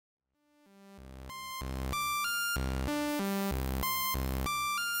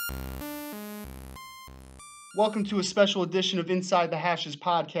Welcome to a special edition of Inside the Hashes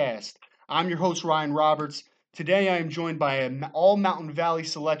podcast. I'm your host, Ryan Roberts. Today I am joined by an all Mountain Valley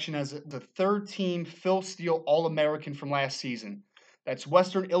selection as the third team Phil Steele All-American from last season. That's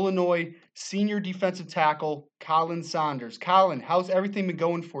Western Illinois senior defensive tackle Colin Saunders. Colin, how's everything been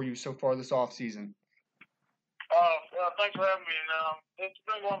going for you so far this offseason? Thanks for having me. It's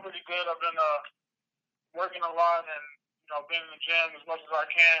been going pretty good. I've been working a lot and been in the gym as much as I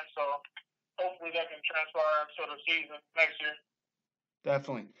can. So hopefully that can transpire into the season next year.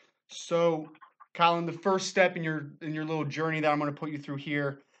 Definitely. So, Colin, the first step in your little journey that I'm going to put you through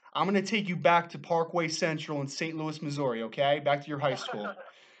here, I'm going to take you back to Parkway Central in St. Louis, Missouri. Okay, back to your high school.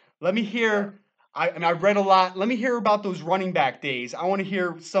 Let me hear. I've read a lot. Let me hear about those running back days. I want to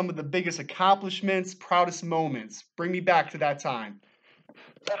hear some of the biggest accomplishments, proudest moments. Bring me back to that time.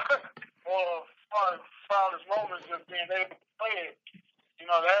 Well, as far as proudest moments, just being able to play it,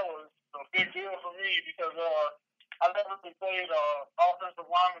 that was a big deal for me because I never played offensive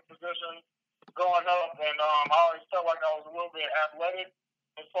lineman position growing up, and I always felt like I was a little bit athletic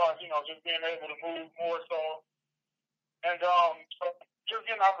as far as just being able to move more so, and so just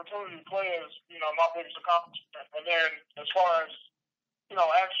getting an opportunity to play is my biggest accomplishment. And then as far as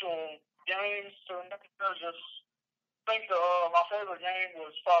actual games to remember, just think my favorite game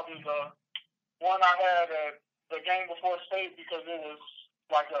was probably the one I had at the game before state because it was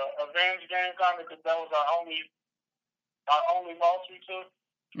like a revenge game kind of because that was our only loss we took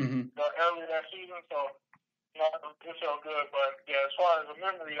earlier that season. So it felt good. But yeah, as far as a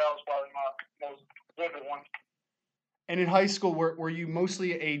memory, that was probably my most vivid one. And in high school, were you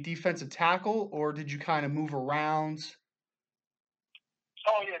mostly a defensive tackle, or did you kind of move around?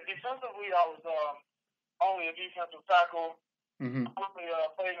 Oh yeah, defensively I was only a defensive tackle. I only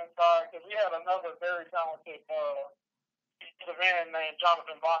played inside because we had another very talented defensive end named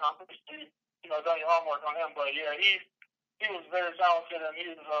Jonathan Bonner. I'm pretty sure done your homework on him, but yeah, he was very talented and he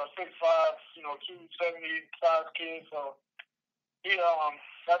was 6'5", 275 kid. So he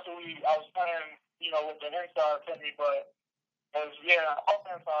that's what I was playing with the inside to me, but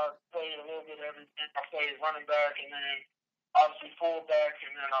offense I played a little bit of everything. I played running back and then obviously fullback,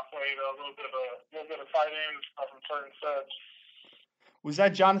 and then I played a little bit of tight end and stuff in certain sets. Was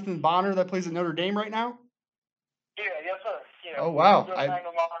that Jonathan Bonner that plays at Notre Dame right now? Yeah, yes sir. Yeah. Oh wow!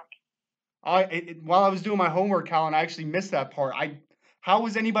 While I was doing my homework, Colin, I actually missed that part. How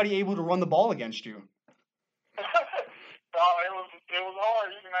was anybody able to run the ball against you? It was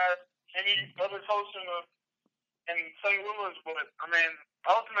hard. You can ask any other coach in St. Louis, but I mean,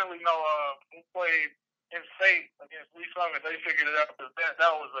 ultimately, we played in state against Lee Summit. They figured it out because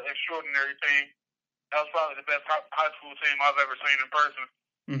that was an extraordinary team. That was probably the best high school team I've ever seen in person.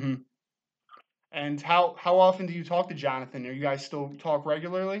 And how often do you talk to Jonathan? Are you guys still talk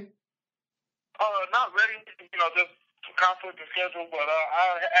regularly? Not really. Just conflict of schedule, but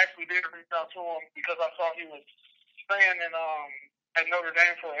I actually did reach out to him because I saw he was staying in at Notre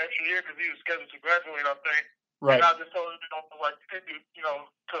Dame for an extra year because he was scheduled to graduate, I think. Right. And I just told him,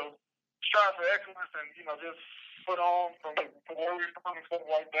 to strive for excellence and just put on from where we're from and stuff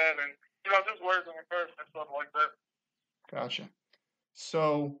like that, and just words of encouragement and stuff like that. Gotcha.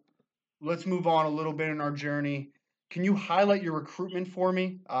 So let's move on a little bit in our journey. Can you highlight your recruitment for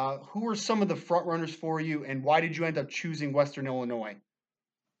me? Who were some of the front runners for you, and why did you end up choosing Western Illinois?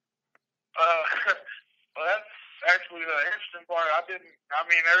 Well, that's actually the interesting part. There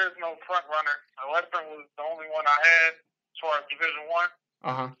is no front runner. Western was the only one I had as far as Division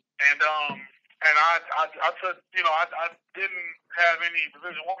I. And I took, I didn't have any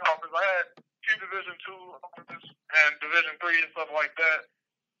Division I offers. I had 2 Division II offers and Division III and stuff like that.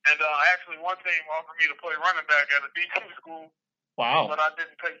 And actually, one team offered me to play running back at a D2 school. Wow. But I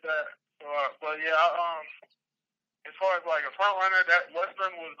didn't take that. So, as far as like a front runner, that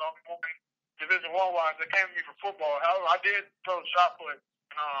Western was the only one Division I wise that came to me for football. However, I did throw shot put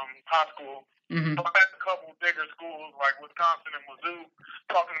in high school. So I had a couple of bigger schools like Wisconsin and Mizzou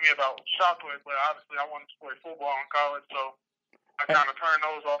talking to me about shot put, but obviously I wanted to play football in college, so I kind of turned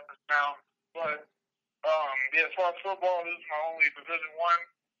those offers down. But as far as football, this is my only Division I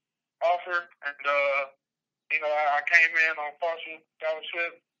offer, and I came in on partial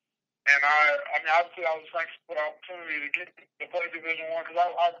scholarship, and obviously I was thankful for the opportunity to get to play Division I because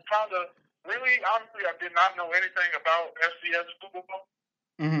I kind of honestly I did not know anything about FCS football.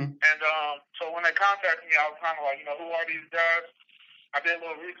 And so when they contacted me, I was kind of like, who are these guys? I did a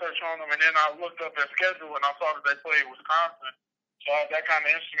little research on them, and then I looked up their schedule, and I saw that they played Wisconsin. So that kind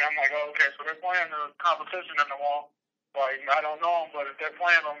of interested me. I'm like, oh, okay, so they're playing the competition in the wall. Like, I don't know them, but if they're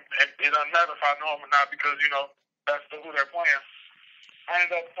playing them, it doesn't matter if I know them or not because, that's who they're playing. I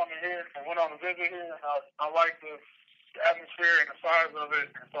ended up coming here and went on a visit here, and I like the atmosphere and the size of it,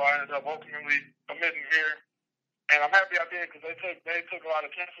 and so I ended up ultimately committing here. And I'm happy I did because they took a lot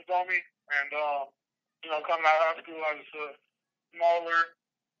of chances on me, and coming out of high school, I was a smaller,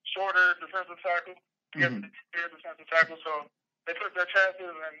 shorter defensive tackle, defensive tackle, so they took their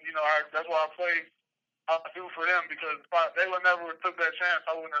chances, and that's why I do for them, because if they would never have took that chance,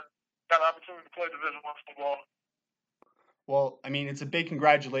 I wouldn't have got an opportunity to play Division I football. Well, I mean, it's a big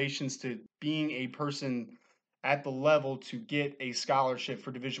congratulations to being a person at the level to get a scholarship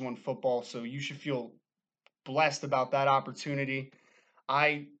for Division I football. So you should feel blessed about that opportunity.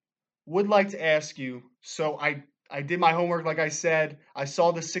 I would like to ask you, so I did my homework, like I said. I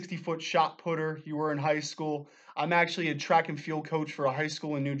saw the 60-foot shot putter you were in high school. I'm actually a track and field coach for a high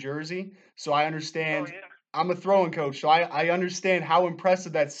school in New Jersey, so I understand. Oh, yeah. I'm a throwing coach, so I understand how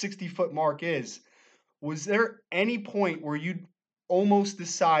impressive that 60-foot mark is. Was there any point where you almost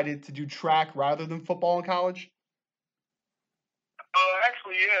decided to do track rather than football in college?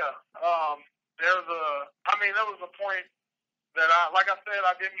 Actually, yeah. There was a point that like I said,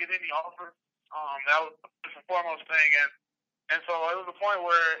 I didn't get any offers. That was the foremost thing, and so it was a point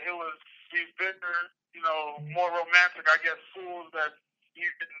where it was these bigger, more romantic, I guess, schools that you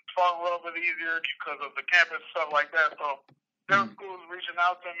can fall in love with easier because of the campus stuff like that. So there were schools reaching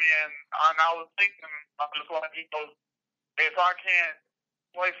out to me, and I was thinking, I'm just like, if I can't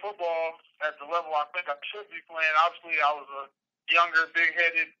play football at the level I think I should be playing, obviously I was a younger,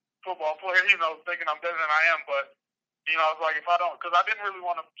 big-headed football player, thinking I'm better than I am, but I was like, if I don't, because I didn't really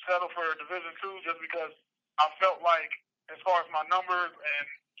want to settle for Division II, just because I felt like, as far as my numbers and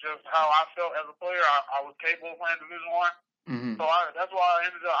just how I felt as a player, I was capable of playing Division I. So that's why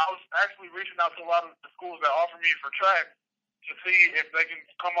I was actually reaching out to a lot of the schools that offer me for track to see if they can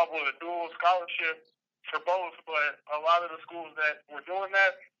come up with a dual scholarship for both. But a lot of the schools that were doing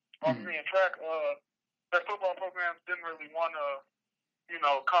that, offer me in track, their football programs didn't really want to,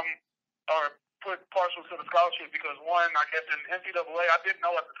 come or put partial to the scholarship, because one, I guess in NCAA, I didn't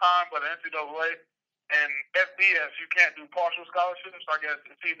know at the time, but in NCAA and FBS, you can't do partial scholarships. I guess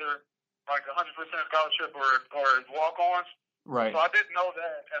it's either like 100% scholarship or walk-ons. Right. So I didn't know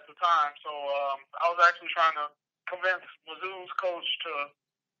that at the time. So I was actually trying to convince Mizzou's coach to,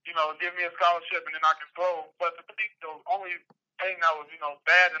 give me a scholarship and then I can throw. But the only thing that was,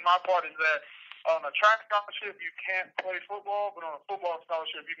 bad in my part is that on a track scholarship, you can't play football, but on a football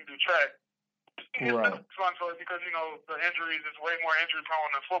scholarship, you can do track. Right. It's fun for it because, the injuries is way more injury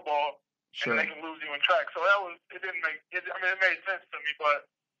prone than football. Sure. And they can lose you in track. So it made sense to me, but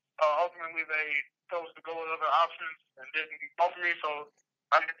ultimately they chose to go with other options and didn't offer me, so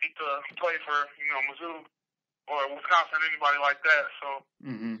I didn't need to play for, Mizzou or Wisconsin, anybody like that. So,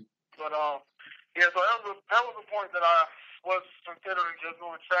 but so that was a point that I was considering just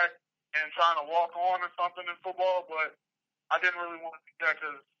doing track and trying to walk on or something in football, but I didn't really want to do that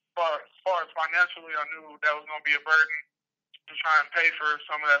because as far as financially, I knew that was going to be a burden to try and pay for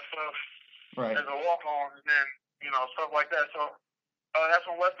some of that stuff as a walk-on, and then stuff like that. So that's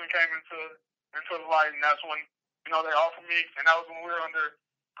when Western came into the light, and that's when they offered me, and that was when we were under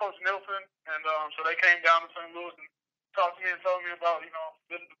Coach Nielsen, and so they came down to St. Louis and talked to me and told me about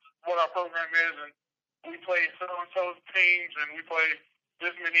this is what our program is, and we play so-and-so's teams, and we play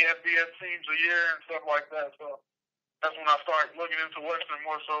this many FBS teams a year and stuff like that. So that's when I started looking into Western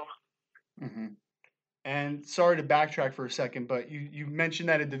more so. And sorry to backtrack for a second, but you mentioned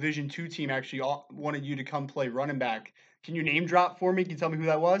that a Division II team actually wanted you to come play running back. Can you name drop for me? Can you tell me who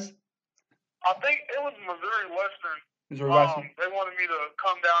that was? I think it was Missouri Western. Missouri Western. They wanted me to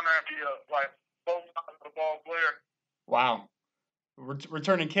come down there and be both sides of the ball player. Wow.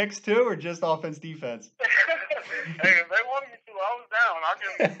 Returning kicks too, or just offense defense? Hey, if they wanted me to, I was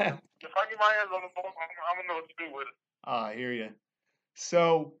down. If I get my hands on the ball, I'm gonna know what to do with it. I hear you.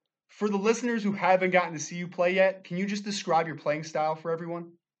 So, for the listeners who haven't gotten to see you play yet, can you just describe your playing style for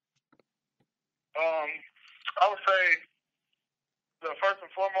everyone? I would say the first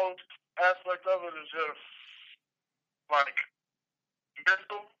and foremost aspect of it is just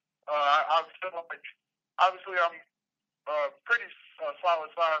mental. I feel like obviously I'm pretty solid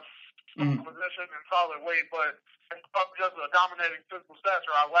size position and solid weight, but I'm just a dominating physical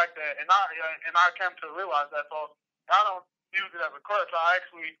stature. I like that, and I came to realize that. So I don't use it as a crutch. I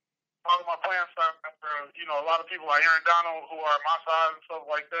actually follow my playing style after a lot of people like Aaron Donald who are my size and stuff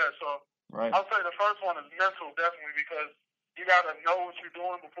like that. So I'll say the first one is mental, definitely, because you got to know what you're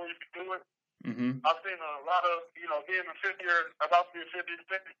doing before you can do it. I've seen a lot of, being a fifth year, about to be a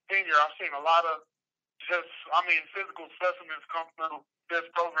senior, I've seen a lot of physical specimens come through this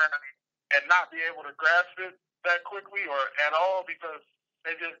program and not be able to grasp it that quickly or at all because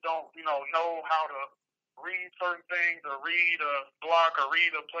they just don't, know how to read certain things or read a block or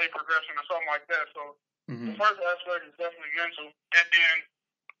read a play progression or something like that. So the first aspect is definitely mental, and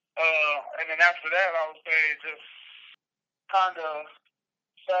then after that, I would say just kind of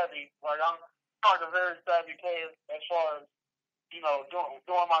savvy. Like I'm like a very savvy player as far as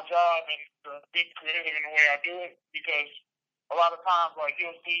doing my job and to be creative in the way I do it because a lot of times like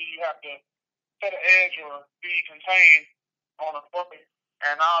you'll see you have to set an edge or be contained on a play,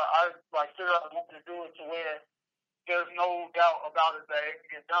 and I like figure out a way to do it to where there's no doubt about it that it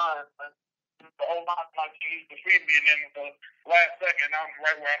can get done. But the whole time my team defeated me, and then the last second I'm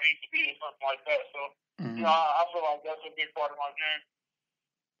right where I need to be or something like that. So I feel like that's a big part of my game.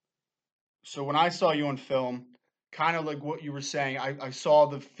 So when I saw you on film, kind of like what you were saying, I saw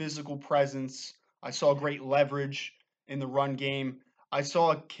the physical presence. I saw great leverage in the run game. I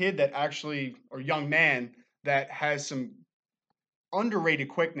saw a kid that actually, or young man, that has some underrated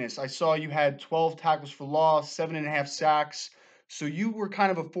quickness. I saw you had 12 tackles for loss, 7.5 sacks. So you were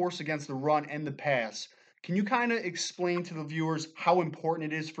kind of a force against the run and the pass. Can you kind of explain to the viewers how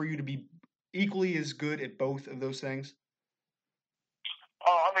important it is for you to be equally as good at both of those things?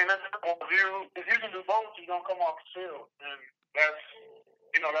 I mean, if you can do both, you don't come off the field, and that's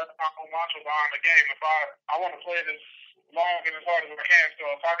my whole mantra behind the game. If I want to play this long and as hard as I can, so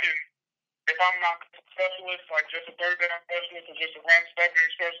if I'm not a specialist, like just a third down specialist or just a run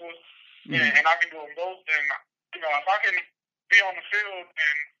stopping specialist, and I can do them both, then if I can be on the field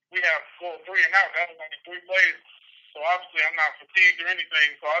and we have 4 3 and out, that's only 3 plays. So obviously I'm not fatigued or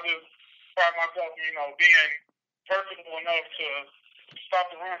anything. So I just pride myself in being versatile enough to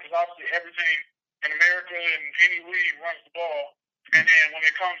stop the run because obviously everything in America and any league runs the ball. And then when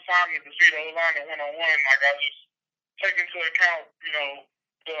it comes time to defeat a line at one-on-one, like I just take into account,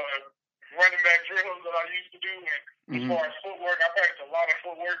 the running back drills that I used to do. And as far as footwork, I practice a lot of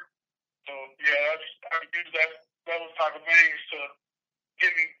footwork. So yeah, I use those type of things to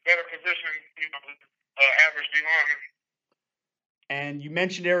get me better position, average behind me. And you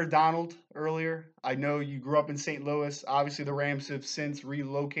mentioned Aaron Donald earlier. I know you grew up in St. Louis. Obviously, the Rams have since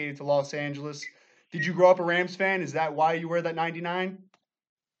relocated to Los Angeles. Did you grow up a Rams fan? Is that why you wear that 99?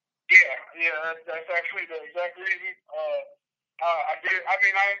 Yeah, that's actually the exact reason. I did. I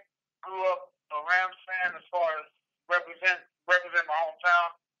mean, I grew up a Rams fan as far as represent my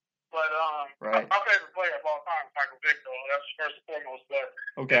hometown. But right. My favorite player of all time is Michael Vick, though. That's first and foremost. But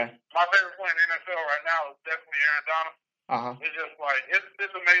okay. My favorite player in the NFL right now is definitely Aaron Donald. It's just like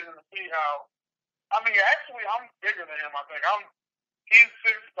it's amazing to see how. I mean, actually, I'm bigger than him. I think he's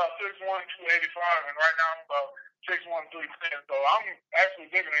about 6'1", 285, and right now I'm about 6'1", 310. So I'm actually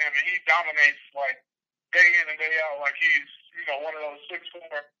bigger than him, and he dominates like day in and day out. Like he's one of those 6'4",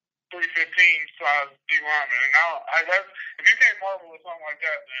 315 size D linemen. And now if you can't marvel with something like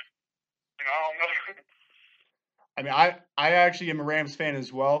that, then I don't know. I mean, I actually am a Rams fan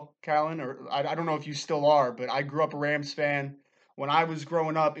as well, Callan, or I don't know if you still are, but I grew up a Rams fan. When I was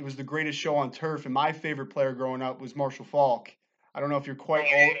growing up, it was the greatest show on turf, and my favorite player growing up was Marshall Faulk. I don't know if you're quite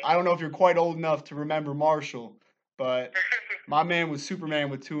old. I don't know if you're quite old enough to remember Marshall, but my man was Superman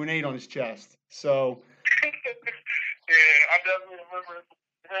with 2 and 8 on his chest. So. Yeah, I definitely remember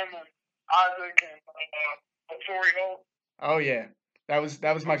him and Isaac and Torrey Holt. Oh yeah. That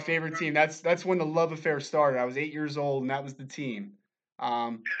was my favorite team. That's when the love affair started. I was 8 years old, and that was the team.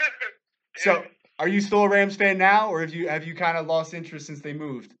 So, are you still a Rams fan now, or have you kind of lost interest since they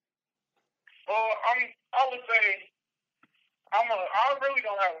moved? Well, I would say I really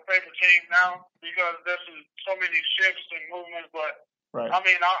don't have a favorite team now because there's so many shifts and movements. But right. I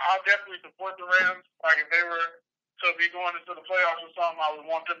mean, I definitely support the Rams. Like if they were to be going into the playoffs or something, I would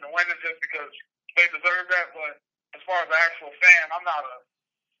want them to win it just because they deserve that. But as far as an actual fan, I'm not an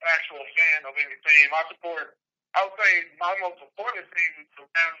actual fan of any team. I would say my most supportive team is the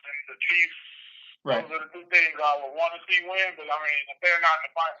Rams and the Chiefs. Right. Those are the 2 teams I would want to see win. But I mean, if they're not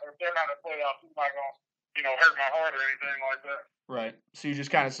in the fight, or if they're not in the playoffs, it's not gonna, hurt my heart or anything like that. Right. So you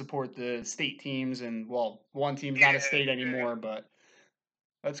just kind of support the state teams, and well, one team's not a state anymore, but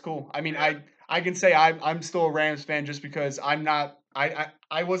that's cool. I mean, I can say I'm still a Rams fan just because I'm not.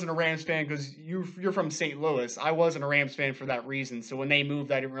 I wasn't a Rams fan because you're from St. Louis. I wasn't a Rams fan for that reason. So when they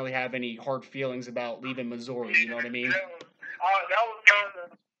moved, I didn't really have any hard feelings about leaving Missouri. You know what I mean? That's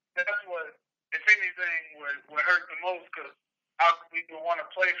what, if anything, would hurt the most because obviously you want to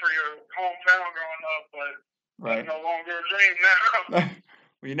play for your hometown growing up, but it's no longer a dream now.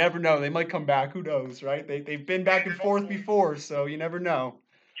 Well, you never know. They might come back. Who knows, right? They've been back and forth before, so you never know.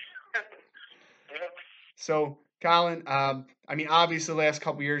 Yeah. So, Colin, I mean, obviously, the last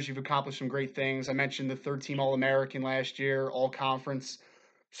couple years you've accomplished some great things. I mentioned the third-team All-American last year, All-Conference.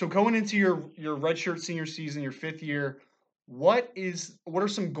 So going into your redshirt senior season, your fifth year, what are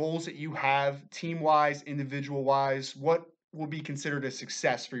some goals that you have, team-wise, individual-wise? What will be considered a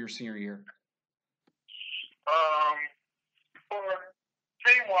success for your senior year? Um, for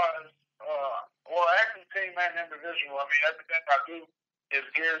team wise, well, actually, team and individual. I mean, everything I do is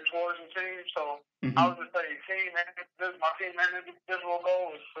geared towards the team. So I Mm-hmm. would just say team and my team and individual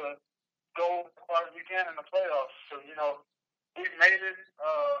goal is to go as far as we can in the playoffs. So we've made it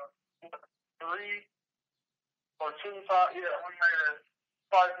three or two times. Yeah, we made it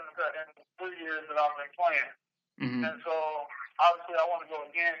twice in the 3 years that I've been playing. Mm-hmm. And so obviously I want to go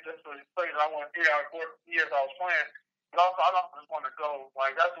again just for the players. I want to see how 4 years I was playing. But also I don't just want to go.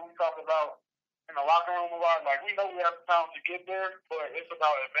 Like that's what we talk about in the locker room a lot. Like we know we have the talent to get there, but it's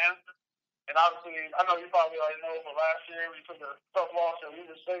about advancing. And obviously I know you probably already know, but last year we took a tough loss at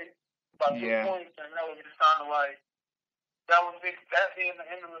Weaver State by 2 Yeah. points, and that was just kind of like that was big. That being the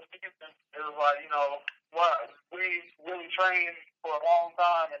end of the season, it was like what we really trained for a long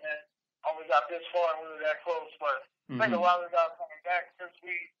time, and then only got this far, and we were that close. But I think a lot of the guys coming back since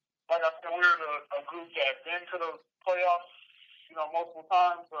we, like I said, we were a group that's been to the playoffs, multiple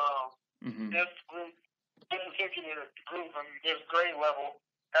times. This group, this particular group, and this grade level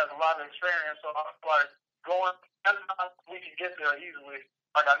has a lot of experience. So I was like going, we can get there easily.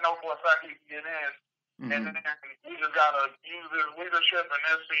 Like I know for a fact we can get in. And then we just gotta use this leadership and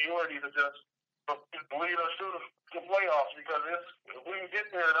this seniority to just lead us through the playoffs, because if we can get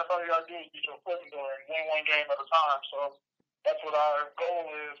there, that's all you gotta do is get your foot in the door and win one game at a time. So that's what our goal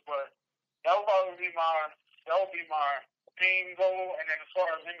is. But that would probably be my team goal. And then as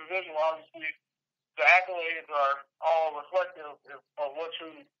far as individual, obviously the accolades are all reflective of what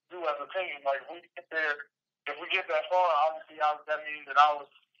you do as a team. Like if we get that far, obviously that means that I was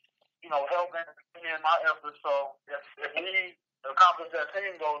helping in my efforts. So if we accomplish that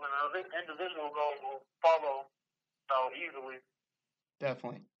team goal, then the individual goals will follow easily.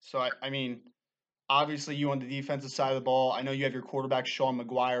 Definitely. So I mean, obviously you on the defensive side of the ball. I know you have your quarterback Sean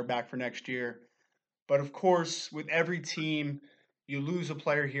McGuire back for next year, but of course, with every team, you lose a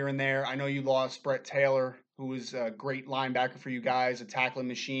player here and there. I know you lost Brett Taylor, who was a great linebacker for you guys, a tackling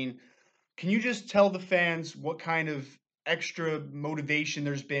machine. Can you just tell the fans what kind of extra motivation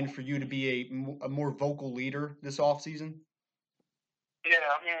there's been for you to be a more vocal leader this offseason? Yeah,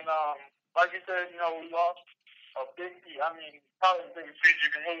 I mean, like you said, we lost a big, probably the biggest piece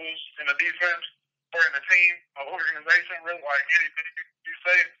you can lose in the defense or in the team, an organization, really, like anything you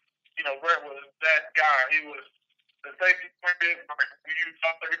say. Brett was that guy. He was the safety blanket. Like, you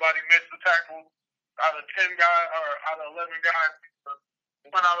saw everybody miss the tackle. Out of 10 guys, or out of 11 guys,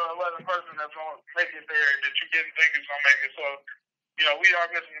 one out of 11 person that's going to make it there that you didn't think is going to make it. So, we are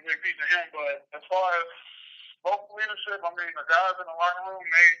missing a big piece of him. But as far as local leadership, I mean, the guys in the locker room,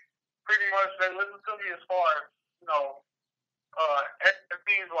 they pretty much, they listen to me as far as, it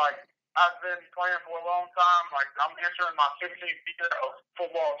seems like I've been playing for a long time. Like, I'm entering my 15th year of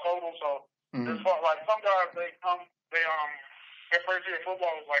football total. So, as far like some guys, their first year of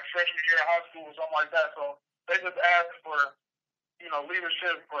football was like freshman year of high school or something like that. So they just ask for,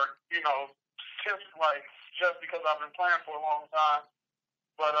 leadership or, tips, like, just because I've been playing for a long time.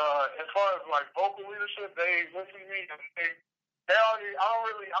 But as far as like vocal leadership, they listen to me and they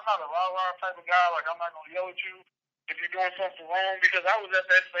already. I'm not a rah-rah type of guy. Like I'm not gonna yell at you if you're doing something wrong, because I was at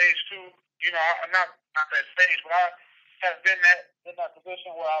that stage too. I'm not that stage, but I have been in that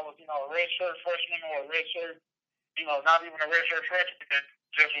position where I was, a red shirt freshman or a red shirt, not even a red shirt freshman. That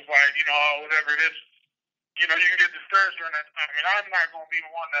just was like, whatever it is. You can get discouraged during that time. And I'm not gonna be the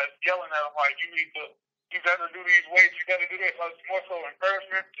one that's yelling at them like you better do these weights, you better do this. It's more so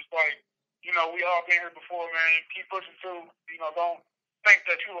encouragement. Just like, we all been here before, man. Keep pushing through. Don't think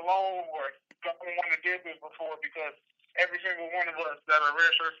that you're alone or don't want to did this before, because every single one of us that are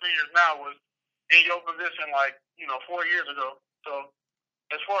redshirt seniors now was in your position like, 4 years ago. So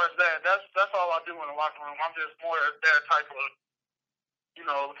as far as that's all I do in the locker room. I'm just more that type of,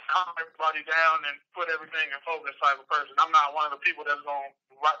 calm everybody down and put everything in focus type of person. I'm not one of the people that's going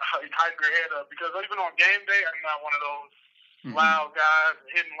to hype your head up, because even on game day, I'm not one of those loud guys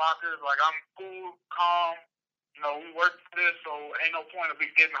hitting lockers. Like, I'm cool, calm. We work for this, so ain't no point of me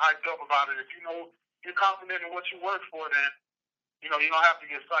getting hyped up about it. If you're confident in what you work for, then you don't have to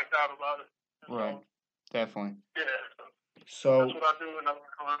get psyched out about it. Right. Definitely. Yeah. So that's what I do in the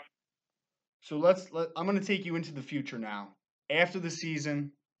room. So I'm going to take you into the future now. After the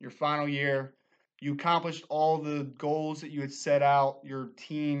season, your final year, you accomplished all the goals that you had set out. Your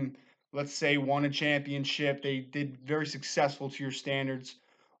team let's say, won a championship. They did very successful to your standards.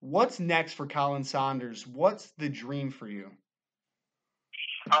 What's next for Colin Saunders? What's the dream for you?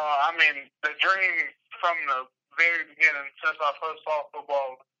 I mean, the dream from the very beginning, since I first saw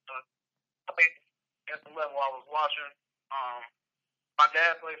football, at the level I was watching. My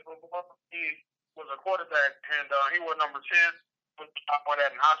dad played football. He was a quarterback, and he was number 10. I went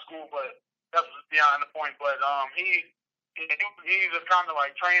that in high school, but that was beyond the point. But he just kind of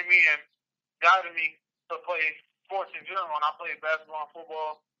like trained me and guided me to play sports in general. And I played basketball and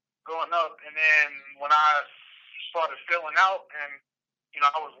football growing up. And then when I started filling out and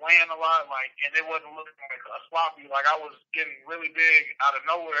I was weighing a lot, and it wasn't looking like a sloppy. Like, I was getting really big out of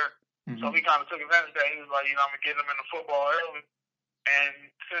nowhere. Mm-hmm. So he kind of took advantage of that. He was like, I'm going to get him into football early. And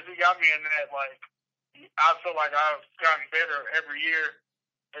since he got me in that, I feel like I've gotten better every year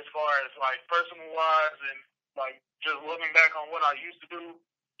as far as, personal-wise and, just looking back on what I used to do,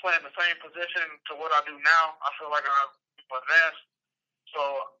 playing the same position to what I do now. I feel like I've advanced. So,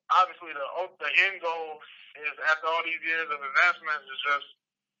 obviously, the end goal is, after all these years of advancements, is just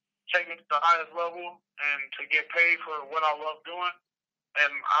taking it to the highest level and to get paid for what I love doing.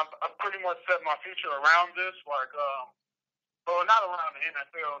 And I've pretty much set my future around this, well, not around the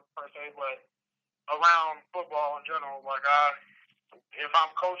NFL per se, but around football in general. If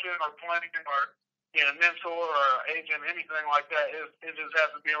I'm coaching or playing or being a mentor or agent, anything like that, it just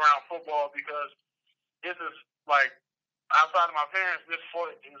has to be around football, because this is, outside of my parents, this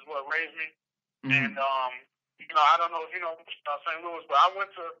sport is what raised me. Mm-hmm. And, I don't know if you know St. Louis, but I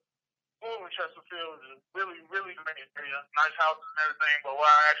went to school in Chesterfield. It's a really, really great area, nice houses and everything. But where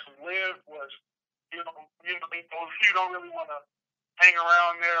I actually lived was, you don't really want to hang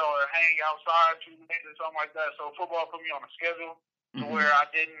around there or hang outside too late or something like that. So football put me on a schedule to where I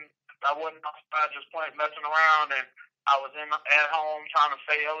wasn't outside just playing, messing around, and I was at home trying to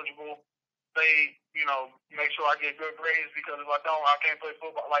stay eligible, make sure I get good grades, because if I don't, I can't play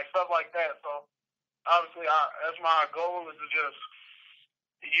football, stuff like that. So obviously, that's my goal, is to just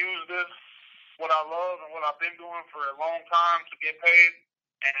use this, what I love and what I've been doing for a long time, to get paid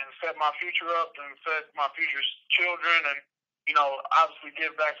and set my future up and set my future children, and obviously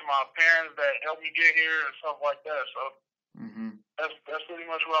give back to my parents that helped me get here and stuff like that. So that's pretty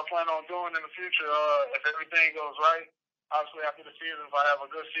much what I plan on doing in the future. If everything goes right, obviously after the season, if I have a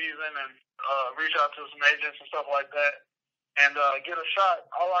good season, and reach out to some agents and stuff like that, and get a shot.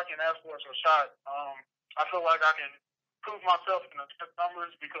 All I can ask for is a shot. I feel like I can prove myself in the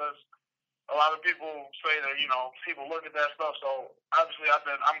numbers, because a lot of people say that, people look at that stuff. So obviously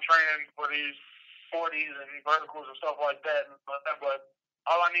I'm training for these 40s and verticals and stuff like that. But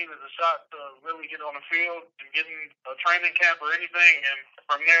all I need is a shot to really get on the field and get in a training camp or anything. And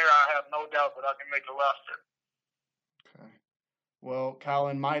from there, I have no doubt that I can make the roster. Okay. Well,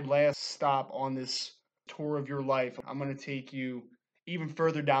 Colin, my last stop on this tour of your life, I'm going to take you even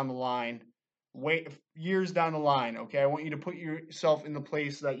further down the line. Years down the line, okay? I want you to put yourself in the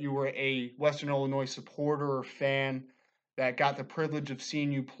place that you were a Western Illinois supporter or fan that got the privilege of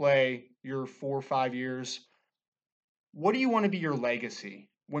seeing you play your 4 or 5 years. What do you want to be your legacy?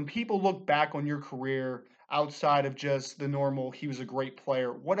 When people look back on your career outside of just the normal, he was a great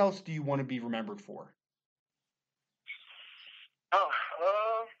player, what else do you want to be remembered for?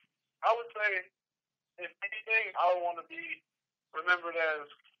 I would say, if anything, I want to be remembered as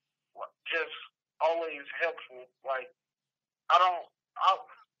just always helpful.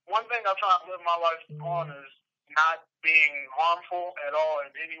 One thing I try to live my life on is not being harmful at all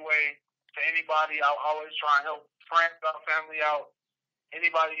in any way to anybody. I always try and help friends out, family out,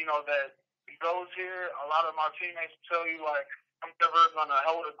 anybody, that goes here. A lot of my teammates tell you, I'm never going to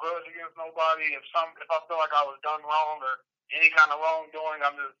hold a grudge against nobody. If I feel like I was done wrong or any kind of wrongdoing,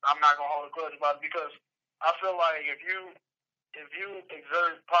 I'm not going to hold a grudge about it, because I feel like if you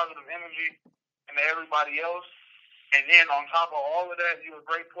exert positive energy into everybody else, and then on top of all of that, you're a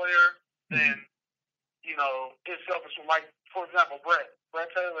great player, then, it's selfish. For example, Brett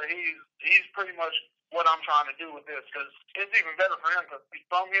Taylor, he's pretty much what I'm trying to do with this, because it's even better for him because he's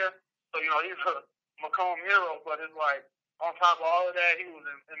from here. So, he's a Macomb hero, but it's on top of all of that, he was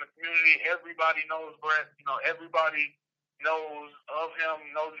in the community. Everybody knows Brett. Everybody knows of him,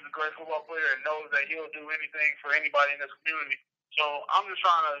 knows he's a great football player, and knows that he'll do anything for anybody in this community. So I'm just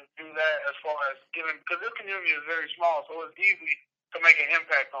trying to do that as far as giving, because this community is very small, so it's easy to make an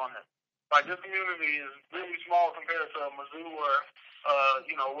impact on it. This community is really small compared to Mizzou or,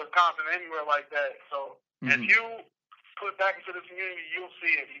 Wisconsin, anywhere like that. So if you put back into the community, you'll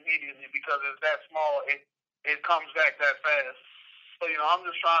see it immediately, because it's that small. It comes back that fast. So, I'm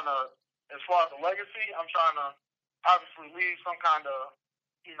just trying to, as far as the legacy, I'm trying to obviously leave some kind of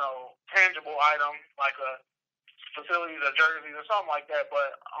tangible item like a facilities or jerseys or something like that.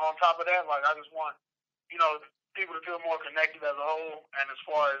 But on top of that, like I just want, people to feel more connected as a whole. And as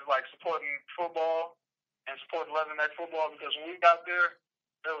far as like supporting football and supporting Leatherneck football, because when we got there,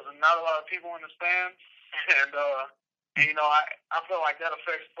 there was not a lot of people in the stands, and I feel like that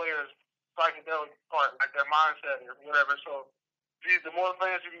affects players' psychedelic part, like their mindset or whatever. So the more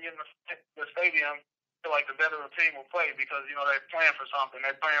fans you can get in the stadium, I feel like the better the team will play because they're playing for something.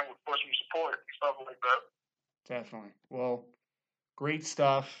 They're playing for some support and stuff like that. Definitely. Well, great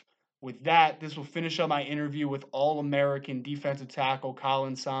stuff. With that, this will finish up my interview with All-American defensive tackle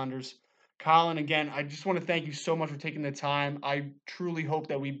Khalen Saunders. Khalen, again, I just want to thank you so much for taking the time. I truly hope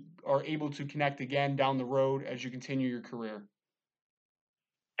that we are able to connect again down the road as you continue your career.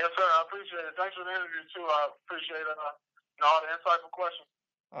 Yes, sir. I appreciate it. Thanks for the interview, too. I appreciate all the insightful questions.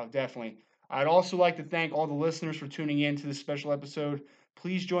 Definitely. I'd also like to thank all the listeners for tuning in to this special episode.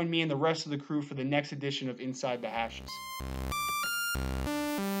 Please join me and the rest of the crew for the next edition of Inside the Hashes.